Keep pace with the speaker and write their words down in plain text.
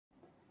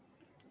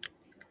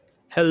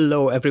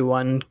Hello,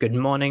 everyone. Good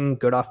morning,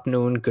 good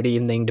afternoon, good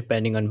evening,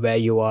 depending on where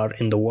you are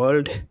in the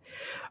world.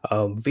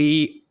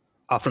 We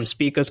are from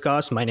Speakers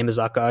Cast. My name is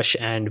Akash,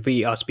 and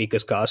we are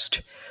Speakers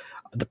Cast,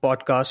 the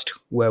podcast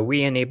where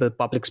we enable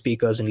public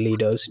speakers and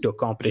leaders to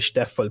accomplish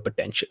their full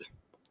potential.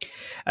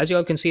 As you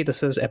all can see,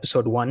 this is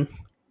episode one,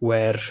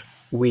 where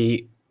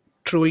we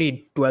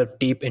truly delve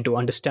deep into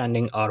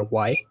understanding our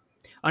why.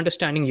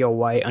 Understanding your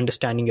why,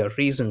 understanding your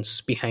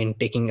reasons behind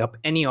taking up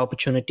any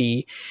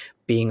opportunity,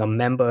 being a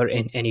member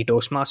in any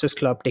Toastmasters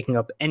club, taking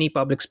up any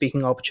public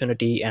speaking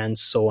opportunity, and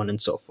so on and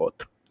so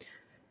forth.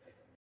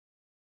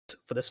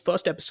 For this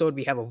first episode,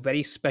 we have a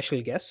very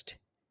special guest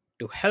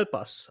to help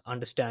us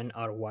understand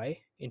our why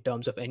in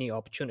terms of any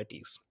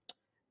opportunities.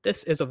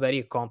 This is a very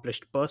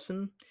accomplished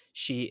person.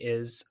 She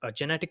is a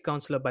genetic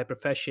counselor by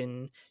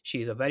profession.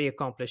 She is a very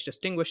accomplished,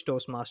 distinguished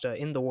Toastmaster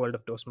in the world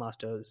of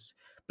Toastmasters.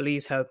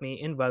 Please help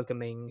me in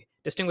welcoming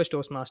distinguished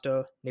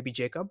Toastmaster Niby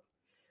Jacob.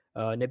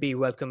 Niby,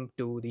 welcome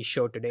to the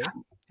show today.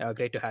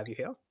 Great to have you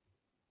here.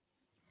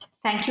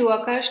 Thank you,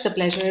 Akash. The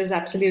pleasure is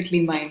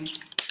absolutely mine.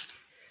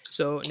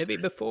 So,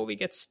 Niby, before we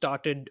get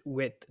started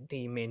with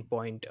the main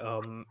point,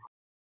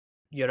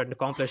 you're an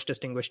accomplished,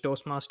 distinguished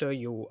Toastmaster.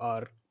 You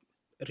are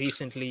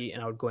recently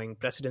an outgoing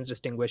President's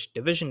Distinguished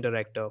Division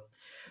Director,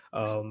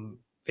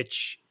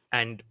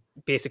 and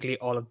basically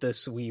all of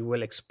this we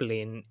will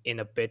explain in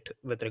a bit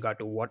with regard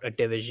to what a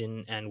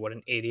division and what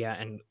an area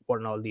and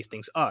what all these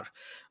things are.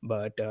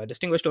 But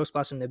Distinguished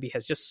Toastmaster Niby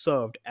has just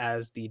served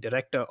as the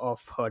director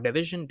of her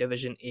division,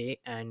 Division A,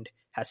 and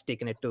has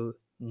taken it to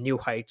new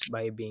heights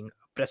by being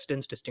a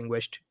President's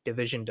Distinguished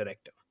Division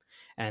Director.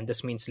 And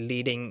this means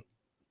leading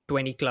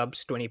 20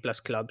 clubs, 20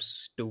 plus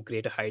clubs to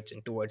greater heights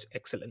and towards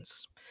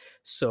excellence.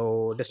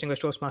 So,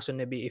 Distinguished Toastmaster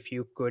Niby, if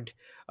you could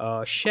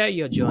share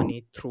your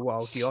journey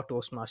throughout your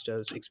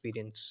Toastmasters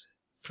experience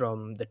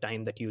from the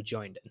time that you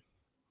joined in.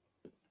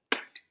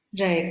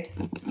 Right.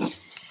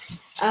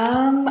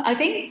 I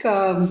think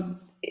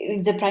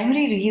the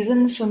primary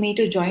reason for me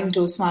to join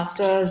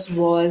Toastmasters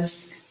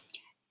was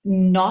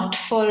not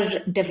for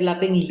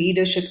developing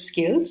leadership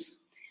skills,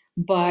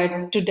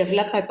 but to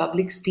develop my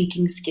public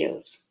speaking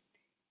skills.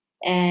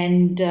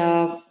 And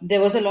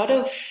there was a lot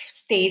of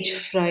stage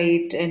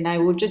fright, and I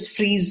would just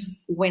freeze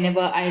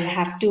whenever I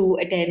have to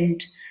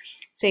attend,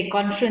 say,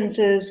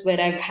 conferences where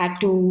I've had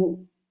to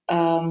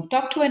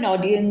talk to an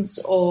audience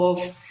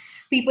of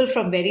people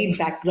from varied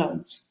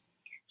backgrounds.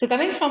 So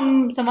coming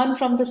from someone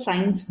from the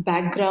science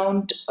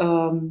background,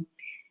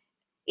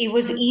 it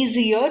was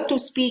easier to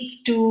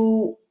speak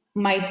to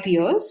my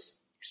peers,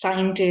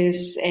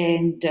 scientists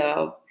and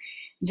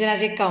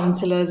genetic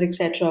counselors,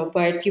 etc.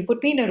 But you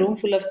put me in a room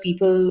full of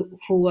people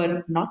who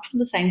are not from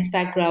the science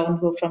background,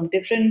 who are from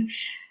different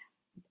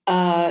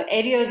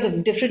areas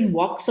of different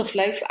walks of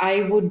life,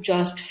 I would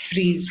just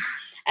freeze.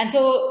 And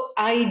so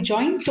I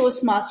joined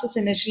Toastmasters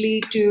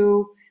initially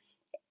to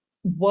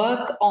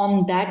work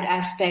on that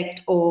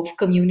aspect of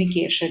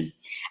communication.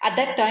 At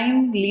that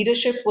time,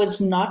 leadership was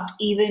not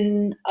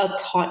even a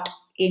thought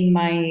in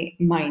my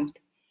mind.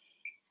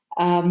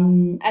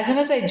 As soon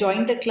as I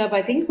joined the club,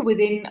 I think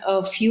within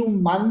a few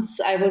months,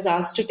 I was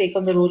asked to take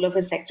on the role of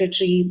a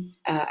secretary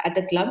at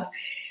the club.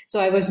 So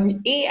I was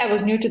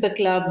new to the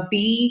club.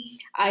 B,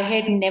 I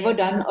had never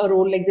done a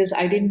role like this.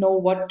 I didn't know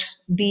what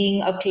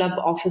being a club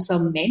officer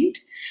meant.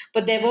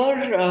 But there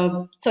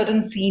were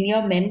certain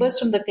senior members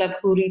from the club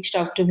who reached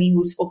out to me,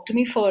 who spoke to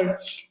me for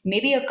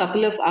maybe a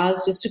couple of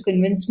hours just to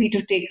convince me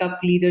to take up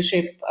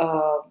leadership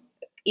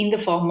in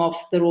the form of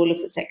the role of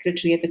a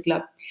secretary at the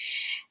club.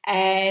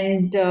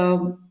 And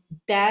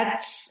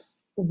that's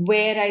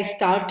where I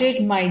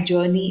started my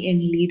journey in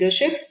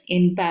leadership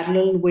in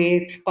parallel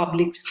with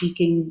public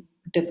speaking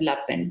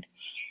development.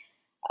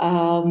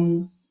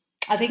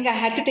 I think I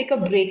had to take a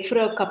break for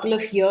a couple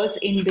of years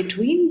in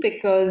between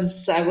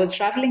because I was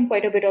traveling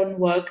quite a bit on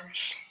work.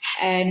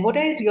 And what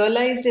I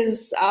realized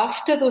is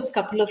after those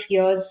couple of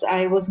years,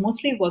 I was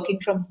mostly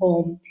working from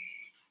home.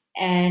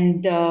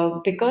 And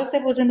because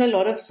there wasn't a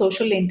lot of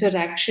social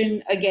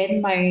interaction,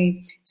 again, my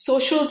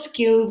social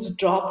skills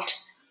dropped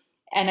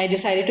and I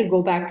decided to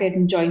go back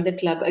and join the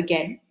club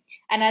again.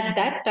 And at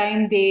that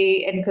time,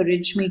 they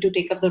encouraged me to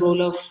take up the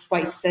role of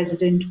Vice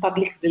President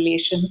Public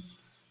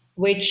Relations,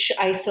 which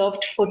I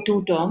served for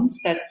 2 terms.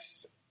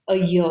 That's a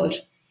year.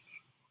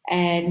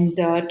 And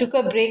took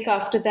a break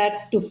after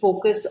that to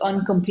focus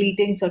on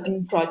completing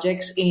certain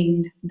projects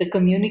in the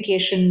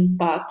communication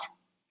path.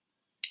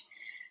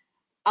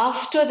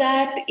 After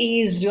that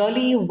is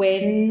really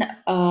when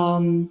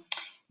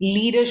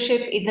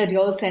leadership in the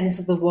real sense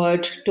of the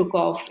word took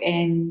off,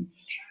 and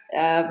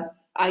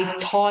I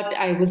thought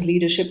I was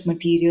leadership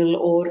material,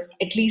 or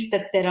at least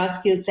that there are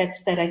skill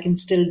sets that I can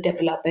still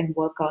develop and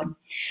work on.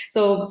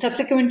 So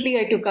subsequently,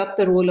 I took up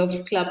the role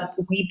of Club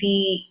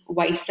VP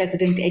Vice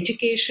President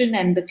Education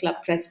and the Club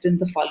President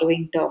the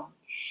following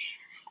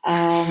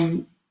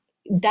term.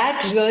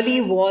 that really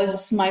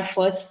was my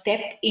first step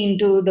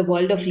into the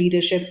world of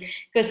leadership,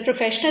 because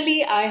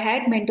professionally I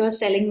had mentors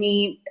telling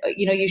me,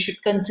 you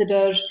should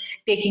consider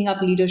taking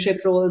up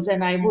leadership roles,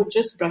 and I would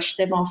just brush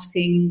them off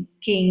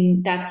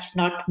thinking that's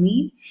not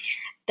me,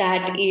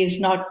 that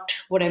is not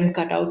what I'm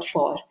cut out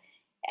for.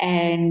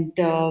 And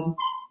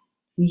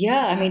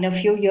yeah, I mean, a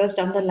few years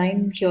down the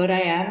line, here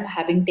I am,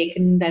 having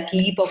taken that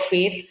leap of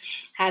faith,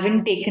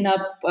 having taken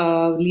up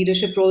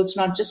leadership roles,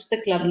 not just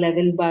the club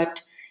level,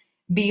 but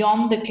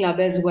beyond the club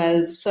as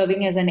well,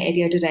 serving as an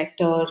area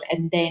director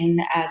and then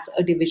as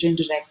a division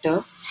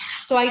director.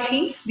 So I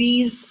think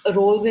these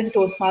roles in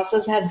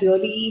Toastmasters have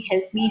really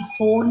helped me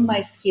hone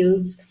my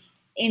skills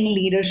in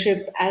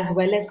leadership as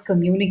well as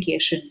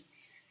communication.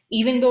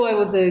 Even though I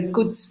was a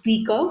good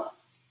speaker,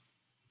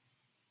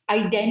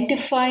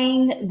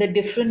 identifying the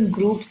different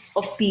groups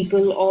of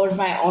people or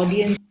my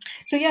audience.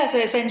 So yeah, so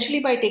essentially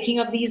by taking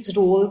up these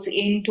roles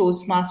in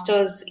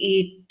Toastmasters,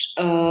 it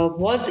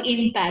was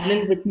in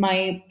parallel with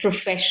my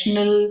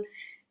professional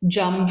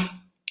jump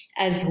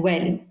as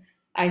well.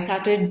 I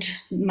started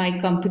my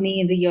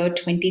company in the year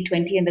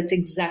 2020, and that's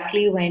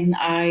exactly when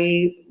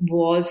I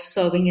was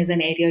serving as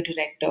an area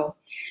director.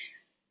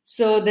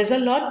 So there's a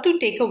lot to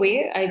take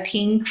away. I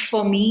think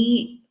for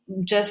me,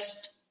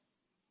 just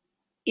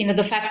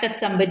the fact that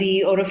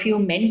somebody or a few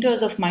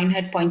mentors of mine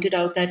had pointed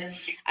out that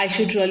I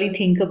should really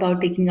think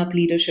about taking up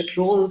leadership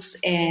roles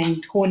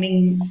and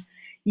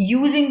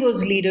using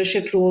those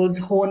leadership roles,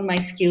 hone my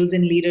skills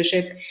in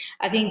leadership.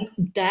 I think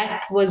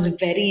that was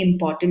very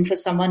important for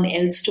someone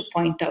else to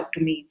point out to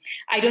me.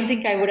 I don't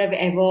think I would have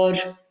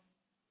ever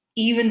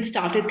even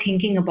started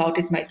thinking about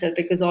it myself,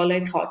 because all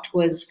I thought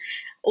was,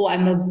 oh,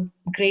 I'm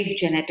a great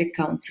genetic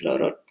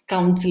counselor,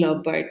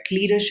 but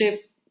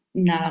leadership,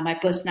 nah, my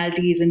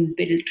personality isn't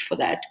built for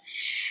that.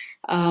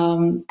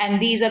 And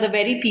these are the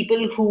very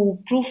people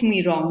who prove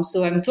me wrong.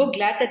 So I'm so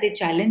glad that they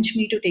challenged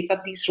me to take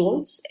up these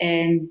roles.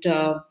 And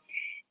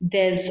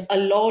there's a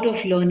lot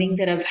of learning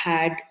that I've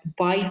had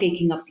by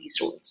taking up these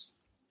roles.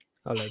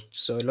 All right.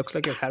 So it looks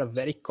like you've had a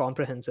very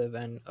comprehensive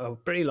and a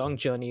pretty long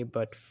journey,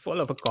 but full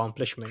of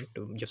accomplishment.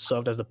 You've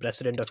served as the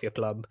president of your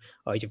club.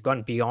 You've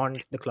gone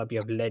beyond the club. You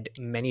have led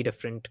many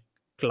different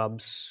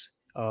clubs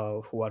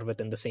who are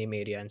within the same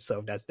area and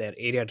served as their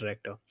area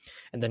director.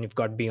 And then you've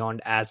got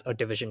beyond as a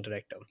division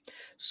director.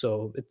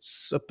 So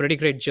it's a pretty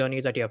great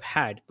journey that you have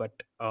had.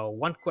 But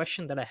one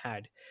question that I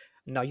had,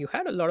 now you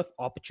had a lot of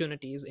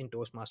opportunities in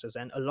Toastmasters,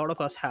 and a lot of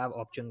us have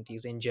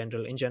opportunities in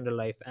general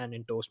life and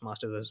in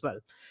Toastmasters as well.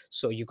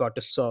 So you got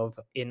to serve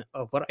in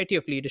a variety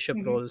of leadership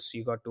Mhm. roles,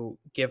 you got to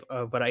give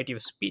a variety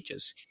of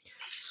speeches.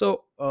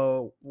 So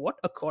what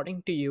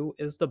according to you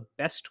is the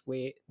best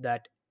way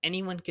that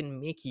anyone can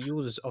make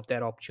use of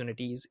their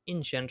opportunities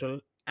in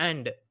general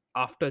and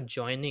after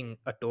joining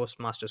a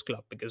Toastmasters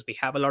club? Because we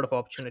have a lot of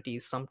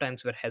opportunities,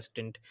 sometimes we're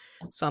hesitant,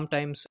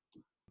 sometimes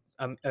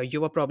you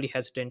were probably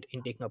hesitant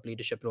in taking up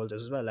leadership roles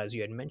as well, as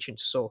you had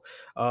mentioned. So,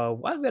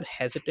 while we're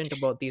hesitant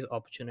about these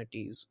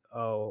opportunities,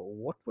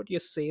 what would you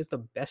say is the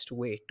best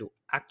way to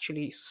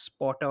actually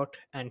spot out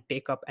and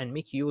take up and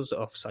make use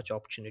of such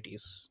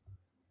opportunities?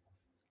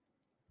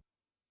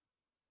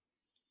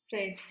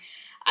 Right.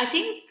 I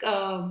think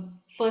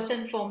first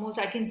and foremost,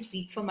 I can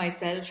speak for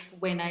myself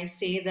when I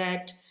say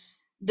that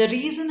the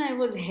reason I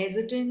was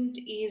hesitant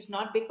is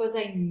not because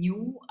I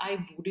knew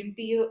I wouldn't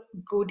be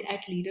good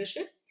at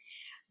leadership,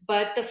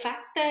 but the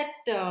fact that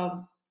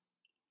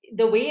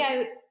the way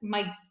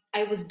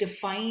I was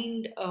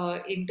defined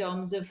in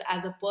terms of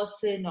as a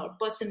person or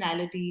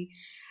personality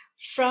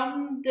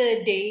from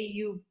the day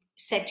you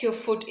set your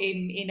foot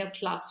in a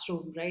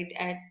classroom, right,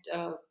 at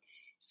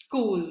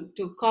school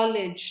to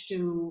college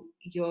to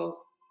your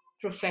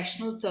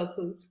professional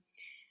circles,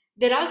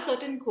 there are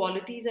certain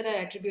qualities that are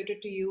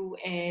attributed to you,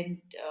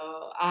 and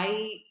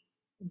I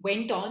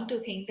went on to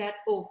think that,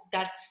 oh,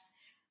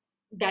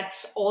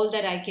 that's all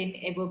that I can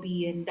ever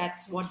be, and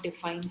that's what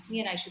defines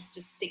me, and I should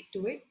just stick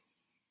to it.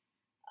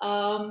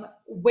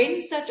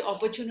 When such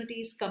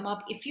opportunities come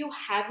up, if you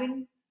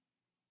haven't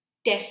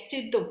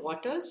tested the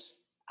waters,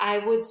 I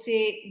would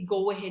say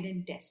go ahead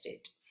and test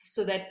it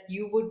so that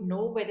you would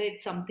know whether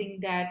it's something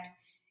that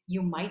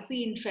you might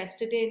be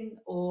interested in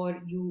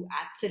or you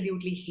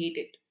absolutely hate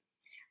it.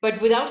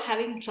 But without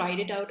having tried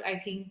it out, I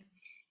think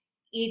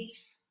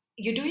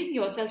you're doing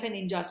yourself an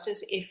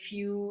injustice if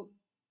you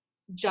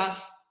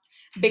just,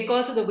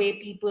 because of the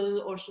way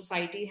people or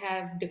society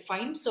have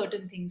defined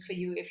certain things for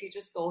you, if you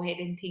just go ahead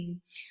and think,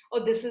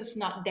 oh, this is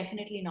not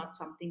definitely not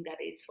something that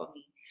is for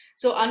me.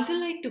 So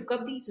until I took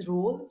up these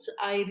roles,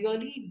 I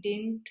really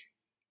didn't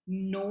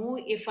know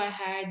if I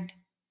had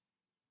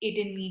it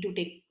in me to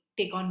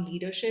take on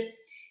leadership,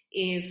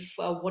 if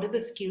what are the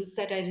skills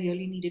that I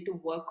really needed to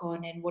work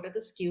on, and what are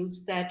the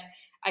skills that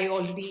I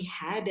already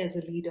had as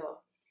a leader.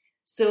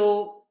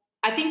 So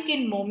I think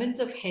in moments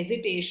of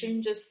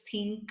hesitation, just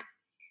think,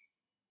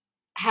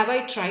 have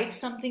I tried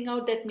something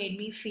out that made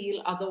me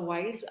feel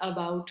otherwise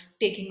about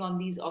taking on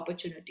these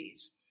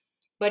opportunities?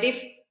 But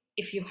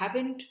if you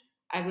haven't,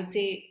 I would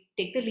say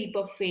take the leap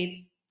of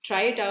faith,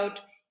 try it out.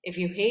 If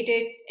you hate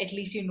it, at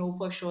least you know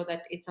for sure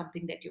that it's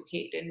something that you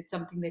hate and it's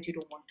something that you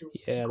don't want to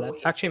Yeah, go that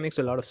ahead actually with. makes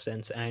a lot of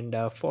sense. And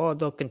for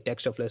the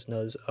context of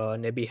listeners,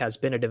 Nibi has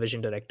been a division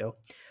director.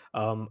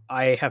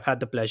 I have had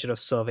the pleasure of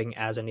serving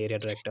as an area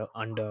director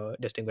under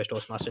Distinguished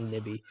Toastmaster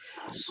Nibi.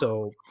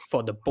 So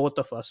for the both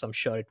of us, I'm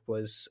sure it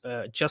was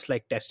just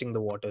like testing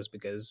the waters,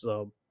 because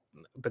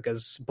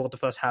both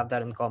of us have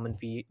that in common.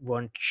 We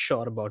weren't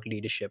sure about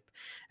leadership,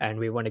 and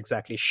we weren't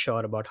exactly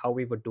sure about how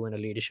we would do in a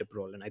leadership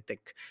role. And I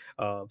think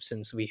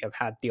since we have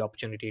had the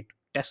opportunity to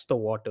test the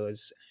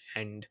waters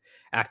and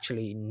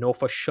actually know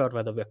for sure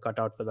whether we're cut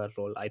out for that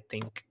role, I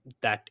think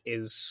that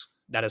is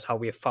how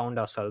we have found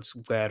ourselves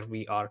where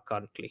we are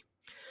currently.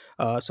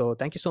 So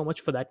thank you so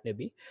much for that,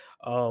 Nibi.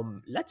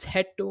 Let's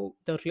head to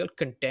the real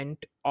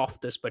content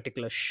of this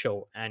particular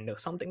show, and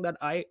something that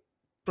I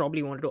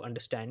probably wanted to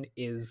understand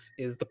is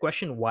the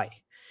question why.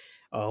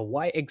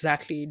 Why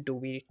exactly do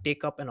we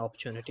take up an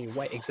opportunity?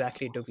 Why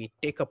exactly do we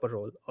take up a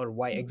role? Or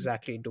why Mhm.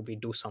 exactly do we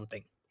do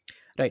something?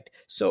 Right.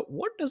 So,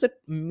 what does it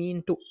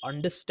mean to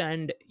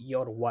understand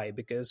your why?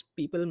 Because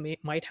people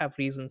might have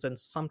reasons, and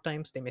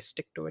sometimes they may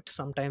stick to it,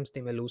 sometimes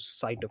they may lose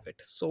sight of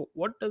it. So,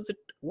 what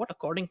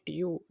according to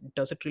you,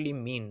 does it really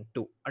mean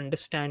to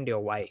understand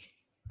your why?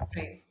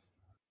 Right.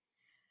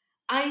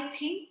 I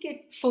think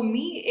for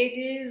me, it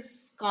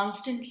is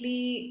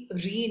constantly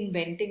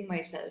reinventing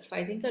myself.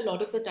 I think a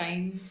lot of the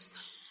times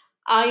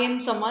I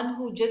am someone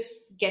who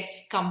just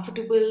gets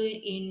comfortable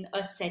in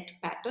a set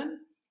pattern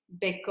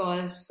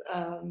because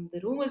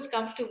the room is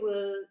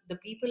comfortable, the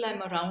people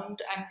I'm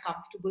around, I'm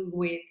comfortable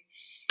with.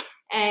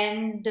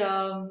 And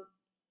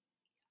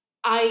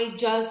I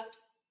just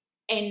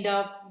end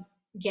up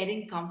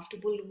getting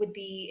comfortable with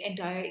the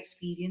entire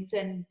experience,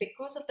 and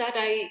because of that,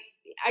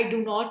 I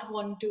do not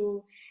want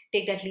to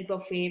take that leap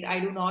of faith. I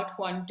do not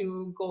want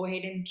to go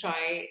ahead and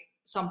try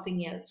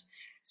something else.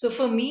 So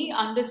for me,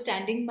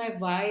 understanding my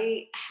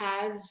why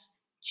has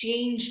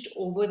changed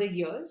over the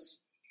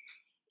years.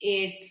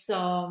 It's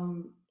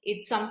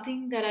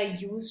something that I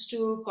use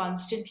to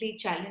constantly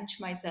challenge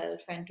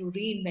myself and to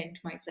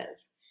reinvent myself.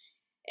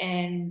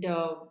 And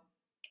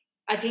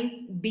I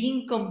think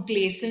being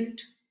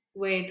complacent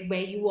with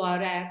where you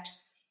are at,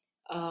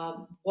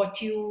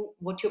 what your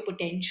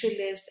potential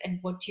is, and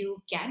what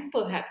you can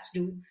perhaps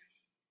do,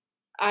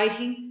 I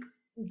think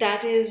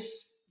that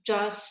is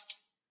just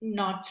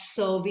not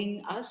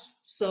serving us,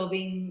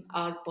 serving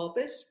our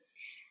purpose.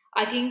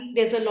 I think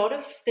there's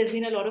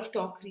been a lot of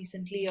talk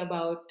recently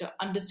about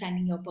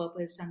understanding your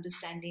purpose,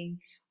 understanding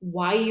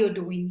why you're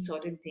doing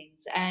certain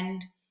things,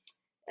 and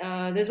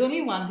there's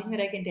only one thing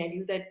that I can tell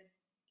you, that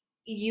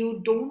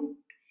you don't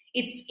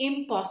it's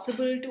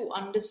impossible to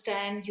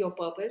understand your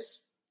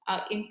purpose,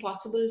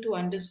 impossible to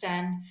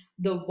understand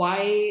the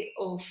why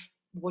of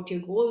what your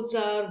goals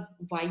are,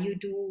 why you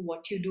do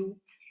what you do,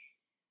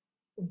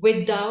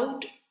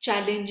 without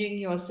challenging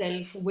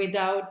yourself,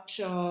 without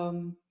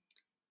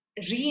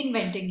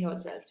reinventing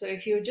yourself. So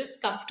if you're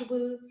just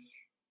comfortable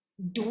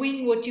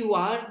doing what you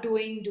are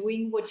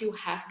doing what you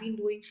have been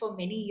doing for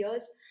many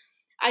years,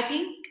 I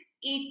think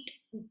it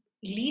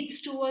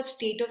leads to a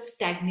state of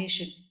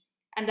stagnation.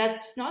 And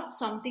that's not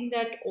something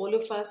that all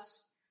of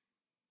us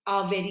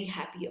are very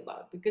happy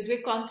about, because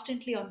we're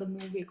constantly on the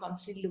move. We're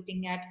constantly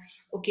looking at,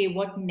 okay,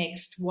 what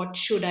next? What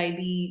should I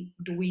be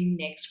doing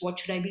next? What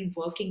should I be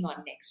working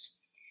on next?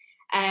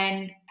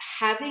 And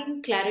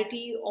having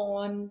clarity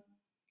on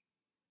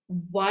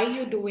why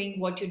you're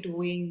doing what you're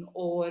doing,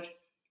 or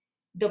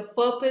the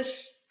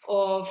purpose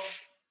of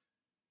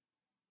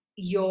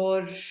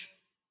your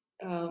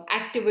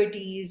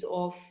activities,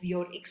 of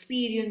your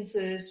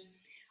experiences,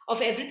 of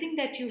everything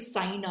that you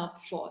sign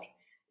up for.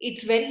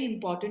 It's very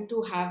important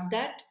to have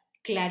that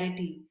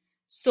clarity,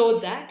 so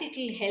that it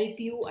will help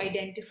you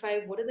identify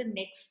what are the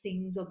next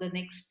things or the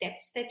next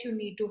steps that you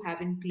need to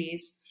have in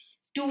place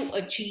to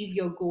achieve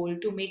your goal,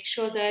 to make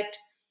sure that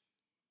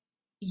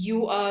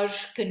you are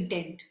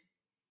content.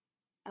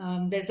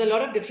 There's a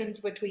lot of difference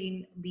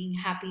between being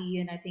happy,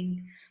 and I think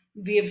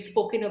we have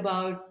spoken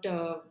about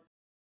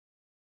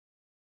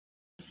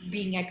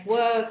being at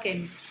work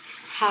and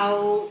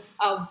how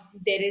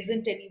there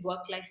isn't any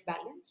work life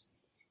balance.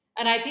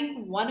 And I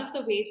think one of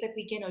the ways that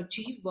we can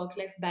achieve work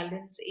life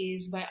balance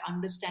is by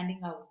understanding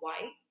our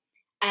why,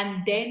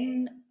 and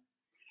then,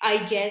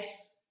 I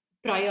guess,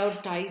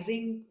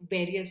 prioritizing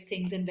various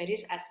things and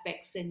various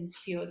aspects and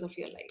spheres of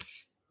your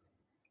life.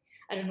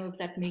 I don't know if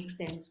that makes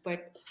sense,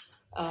 but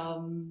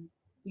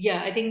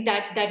yeah, I think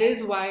that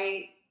is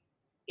why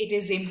it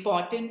is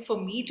important for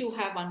me to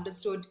have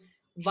understood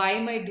why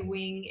am I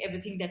doing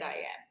everything that I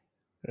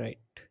am. Right.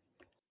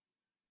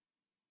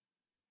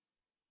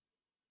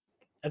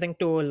 I think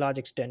to a large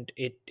extent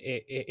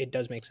it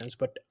does make sense,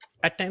 but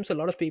at times a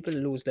lot of people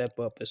lose their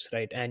purpose,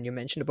 right? And you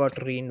mentioned about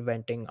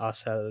reinventing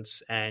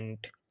ourselves and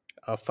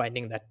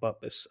finding that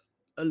purpose.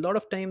 A lot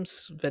of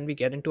times when we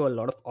get into a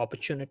lot of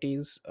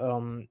opportunities,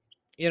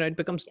 it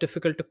becomes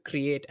difficult to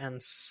create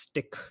and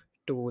stick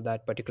to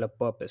that particular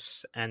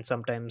purpose, and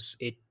sometimes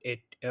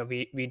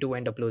we do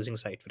end up losing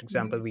sight. For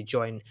example, we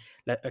join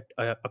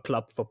a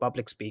club for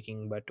public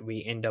speaking, but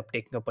we end up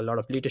taking up a lot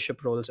of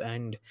leadership roles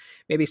and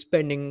maybe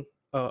spending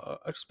a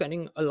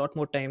lot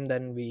more time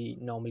than we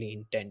normally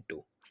intend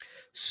to.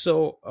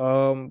 So,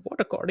 what,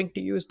 according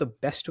to you, is the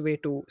best way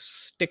to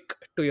stick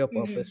to your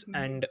purpose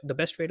Mhm. and the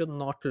best way to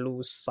not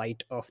lose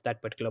sight of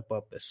that particular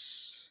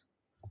purpose?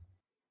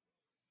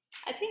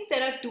 I think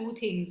there are two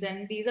things,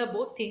 and these are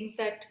both things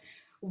that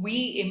we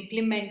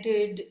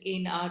implemented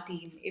in our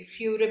team. If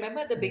you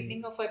remember the Mm,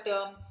 beginning of our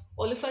term,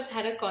 all of us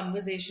had a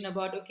conversation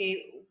about,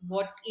 okay,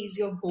 what is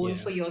your goal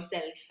for yeah,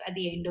 yourself at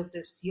the end of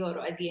this year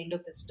or at the end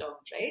of this term,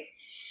 right?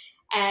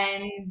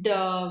 And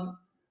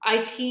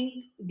I think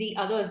the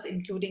others,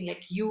 including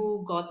like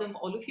you, Gotham,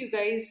 all of you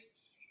guys,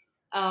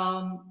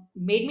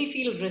 made me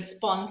feel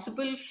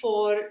responsible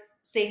for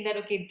saying that,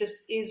 okay,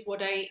 this is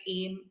what I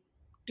aim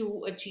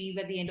to achieve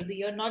at the end of the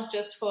year, not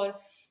just for,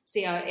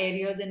 say, our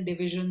areas and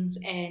divisions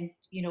and,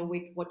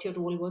 with what your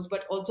role was,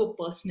 but also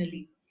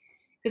personally.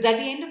 Because at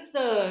the end of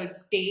the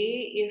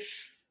day,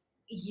 if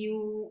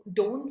you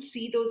don't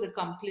see those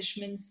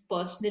accomplishments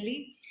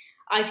personally,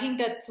 I think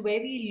that's where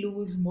we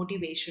lose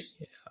motivation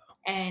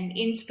and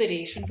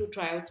inspiration to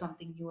try out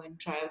something new and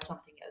try out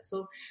something else.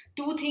 So,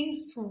 two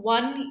things.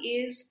 One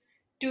is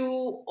to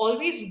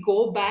always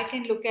go back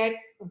and look at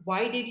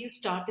why did you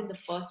start in the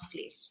first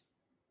place,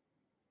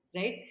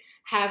 right?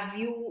 Have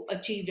you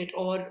achieved it?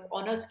 Or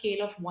on a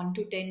scale of 1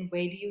 to 10,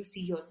 where do you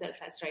see yourself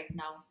as right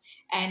now?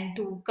 And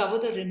to cover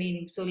the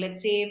remaining. So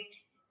let's say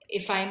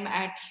if I'm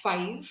at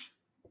 5,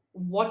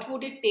 what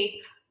would it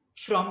take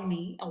from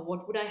me, or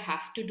what would I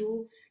have to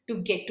do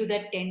to get to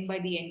that 10 by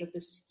the end of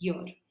this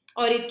year?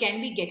 Or it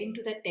can be getting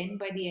to that 10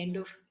 by the end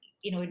of,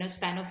 in a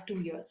span of 2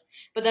 years.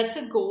 But that's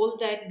a goal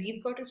that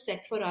we've got to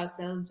set for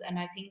ourselves. And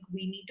I think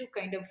we need to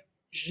kind of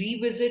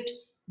revisit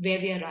where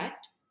we are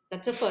at.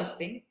 That's the first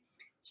thing.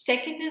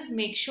 Second is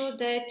make sure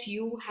that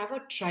you have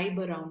a tribe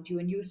around you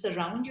and you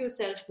surround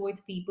yourself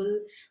with people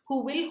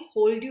who will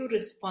hold you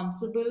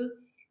responsible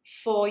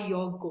for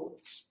your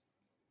goals.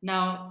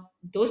 Now,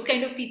 those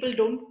kind of people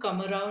don't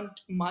come around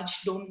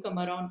much, don't come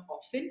around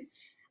often,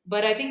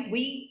 but I think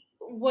we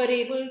were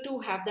able to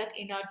have that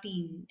in our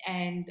team.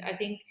 And I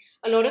think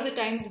a lot of the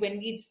times when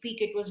we'd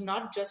speak, it was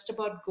not just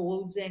about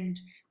goals and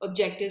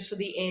objectives for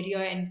the area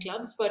and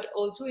clubs, but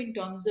also in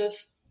terms of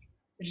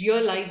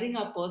realizing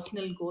our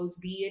personal goals,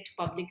 be it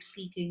public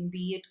speaking,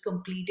 be it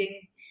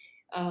completing,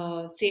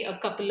 say, a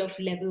couple of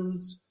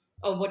levels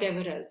or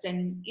whatever else,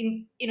 and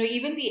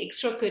even the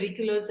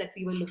extracurriculars that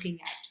we were looking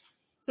at.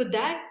 So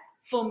that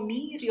for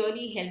me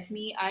really helped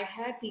me. I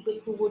had people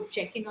who would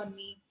check in on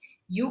me.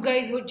 You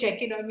guys would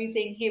check in on me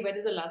saying, "Hey, when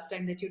is the last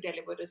time that you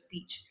delivered a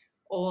speech?"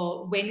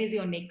 Or when is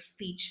your next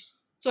speech?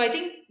 So I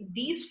think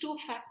these two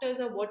factors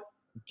are what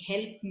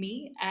helped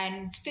me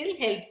and still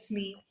helps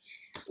me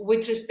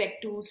with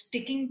respect to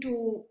sticking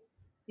to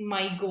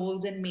my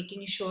goals and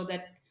making sure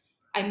that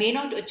I may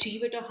not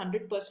achieve it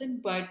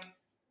 100%, but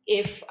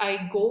if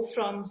I go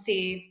from,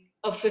 say,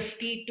 a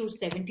 50 to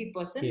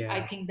 70%, I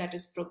yeah. think that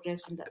is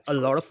progress and that's A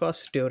lot good. of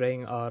us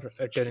during our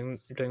during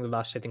the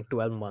last, I think,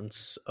 12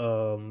 months,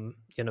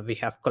 we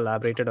have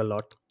collaborated a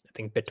lot, I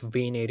think,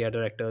 between area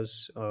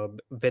directors,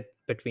 with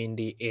between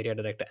the area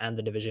director and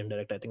the division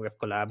director. I think we've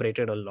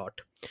collaborated a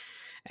lot,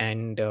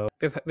 and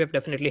we've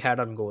definitely had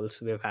our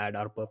goals, we've had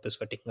our purpose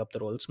for taking up the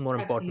roles. More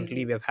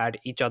importantly, Absolutely. we've had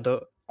each other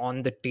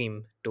on the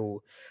team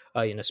to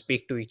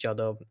speak to each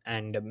other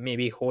and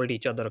maybe hold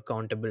each other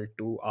accountable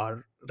to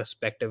our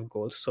respective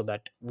goals, so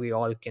that we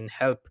all can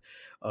help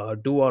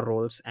do our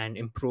roles and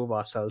improve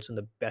ourselves in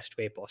the best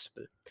way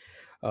possible.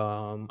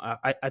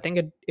 I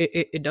think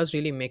it does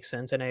really make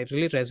sense, and I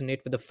really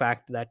resonate with the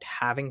fact that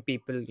having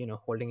people,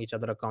 holding each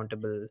other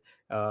accountable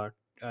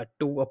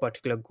to a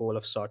particular goal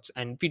of sorts.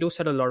 And we do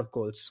set a lot of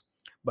goals,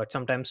 but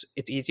sometimes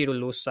it's easy to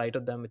lose sight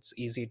of them. It's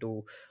easy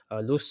to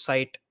lose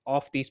sight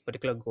of these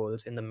particular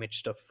goals in the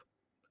midst of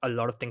a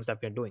lot of things that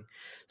we're doing.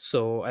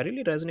 So I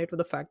really resonate with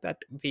the fact that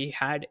we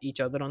had each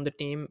other on the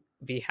team.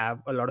 We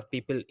have a lot of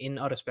people in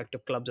our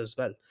respective clubs as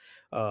well,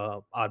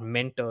 our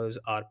mentors,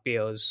 our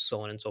peers,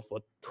 so on and so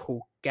forth,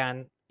 who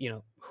can,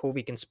 who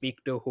we can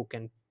speak to, who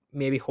can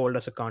maybe hold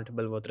us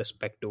accountable with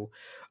respect to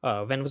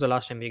when was the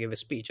last time you gave a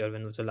speech, or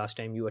when was the last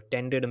time you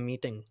attended a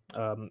meeting,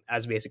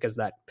 as basic as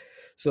that.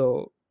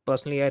 So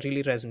personally, I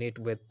really resonate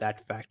with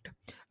that fact.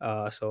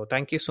 So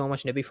thank you so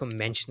much, Nibi, for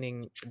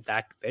mentioning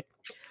that bit.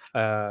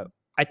 uh,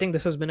 I think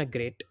this has been a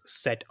great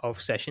set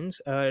of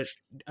sessions.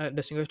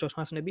 Distinguished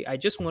Toastmaster Nibi, I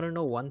just want to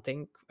know one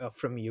thing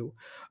from you.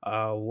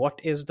 What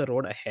is the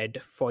road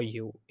ahead for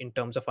you in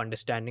terms of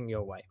understanding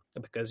your why?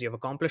 Because you've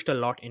accomplished a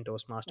lot in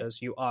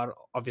Toastmasters. You are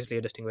obviously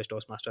a distinguished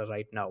Toastmaster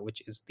right now,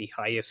 which is the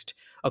highest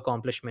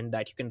accomplishment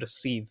that you can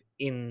receive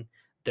in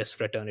this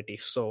fraternity.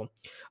 So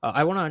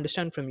I want to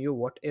understand from you,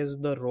 what is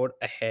the road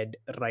ahead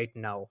right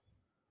now?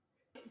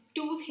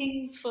 Two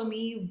things for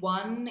me.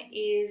 One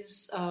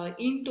is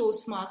in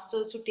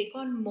Toastmasters to take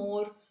on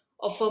more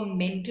of a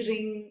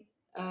mentoring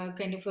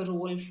kind of a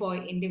role for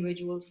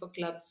individuals, for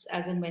clubs,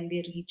 as and when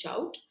they reach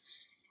out.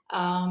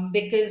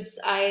 Because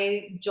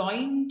I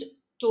joined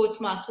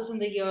Toastmasters in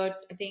the year,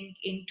 I think,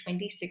 in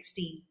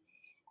 2016.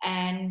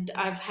 And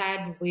I've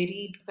had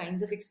varied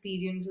kinds of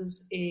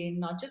experiences in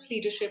not just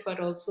leadership,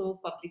 but also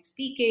public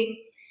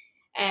speaking.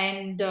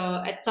 And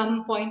at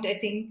some point, I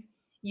think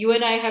you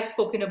and I have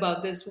spoken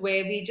about this,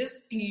 where we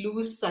just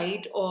lose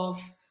sight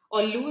of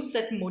or lose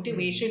that Hmm.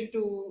 motivation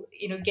to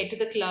get to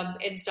the club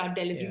and start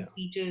delivering Yeah.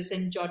 speeches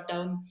and jot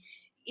down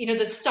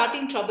the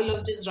starting trouble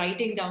of just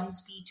writing down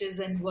speeches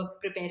and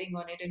work preparing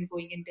on it and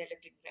going and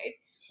delivering, right?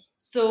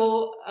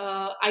 So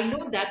I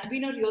know that's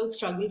been a real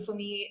struggle for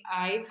me.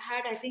 I've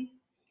had, I think,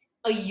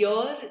 a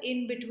year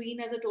in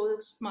between as a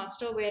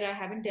Toastmaster where I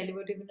haven't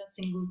delivered even a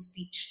single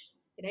speech,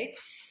 right?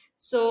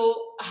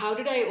 So how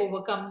did I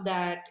overcome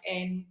that?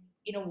 And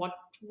what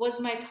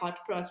was my thought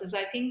process?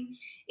 I think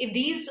if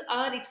these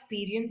are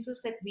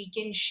experiences that we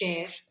can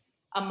share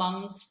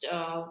amongst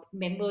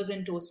members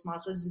and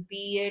Toastmasters,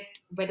 be it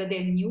whether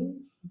they're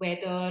new,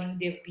 whether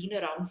they've been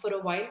around for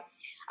a while,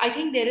 I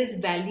think there is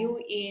value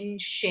in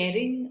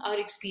sharing our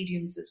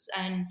experiences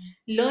and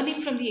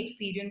learning from the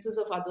experiences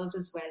of others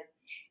as well.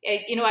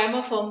 I'm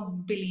a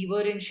firm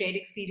believer in shared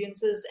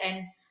experiences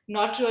and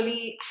not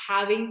really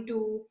having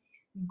to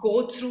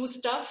go through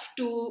stuff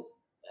to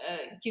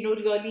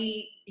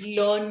really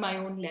learn my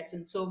own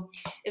lesson. So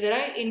if there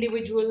are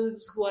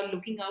individuals who are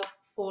looking out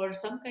for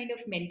some kind of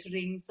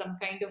mentoring, some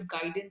kind of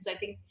guidance, I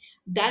think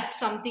that's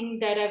something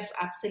that I've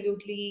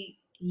absolutely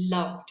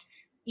loved.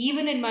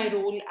 Even in my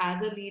role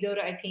as a leader,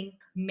 I think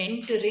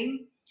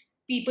mentoring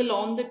people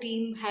on the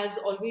team has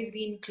always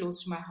been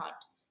close to my heart.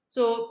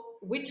 So,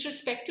 with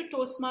respect to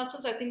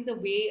Toastmasters, I think the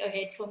way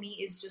ahead for me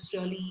is just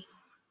really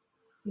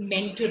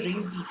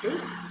mentoring people.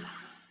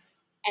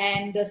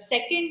 And the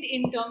second,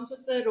 in terms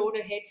of the road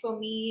ahead for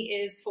me,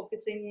 is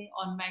focusing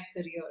on my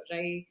career,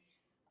 right?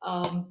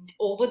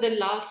 Over the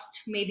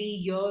last maybe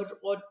year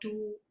or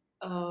two,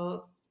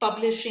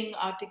 publishing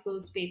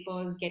articles,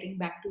 papers, getting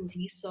back to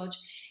research,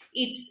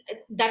 it's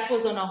that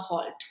was on a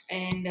halt.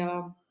 And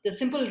the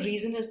simple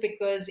reason is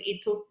because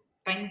it's so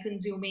time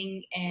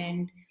consuming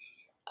and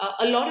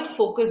a lot of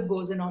focus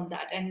goes in on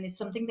that, and it's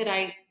something that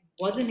I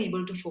wasn't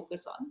able to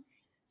focus on.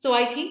 So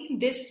I think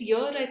this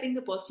year, I think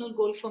the personal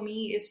goal for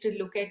me is to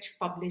look at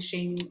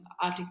publishing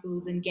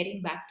articles and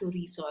getting back to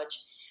research,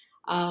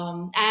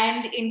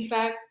 and in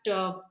fact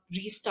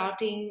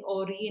restarting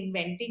or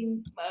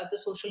reinventing the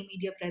social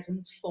media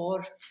presence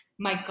for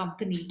my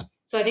company.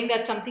 So I think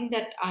that's something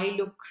that I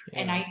look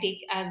and Yeah. I take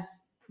as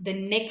the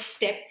next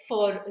step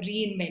for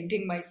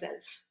reinventing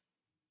myself.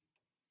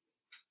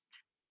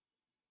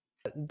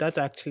 That's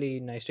actually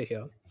nice to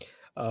hear.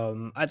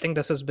 I think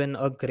this has been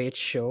a great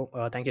show.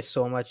 Thank you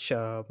so much,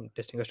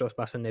 distinguished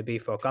Toastmaster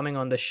Nibi, for coming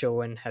on the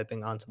show and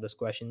helping answer these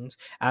questions.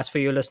 As for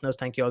you listeners,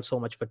 thank you all so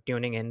much for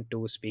tuning in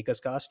to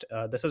Speakers Cast.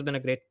 This has been a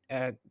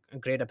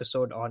great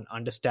episode on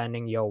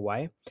understanding your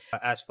why.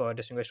 As for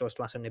distinguished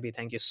Toastmaster Nibi,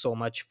 thank you so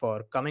much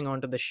for coming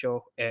on to the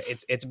show.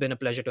 It's been a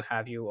pleasure to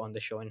have you on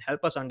the show and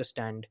help us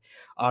understand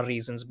our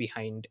reasons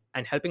behind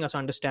and helping us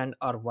understand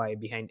our why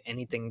behind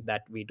anything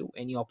that we do,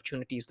 any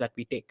opportunities that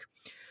we take.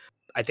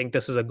 I think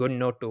this is a good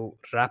note to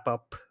wrap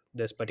up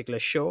this particular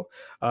show.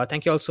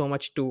 Thank you all so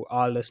much to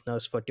our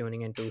listeners for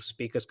tuning into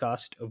Speakers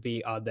Cast.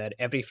 We are there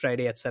every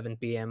Friday at 7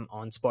 p.m.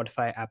 on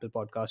Spotify, Apple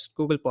Podcasts,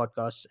 Google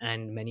Podcasts,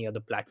 and many other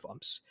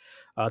platforms.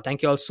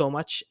 Thank you all so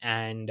much.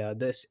 And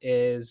this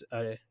is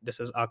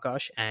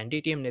Akash and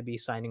DTM Nibi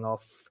signing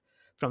off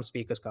from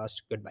Speakers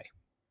Cast. Goodbye.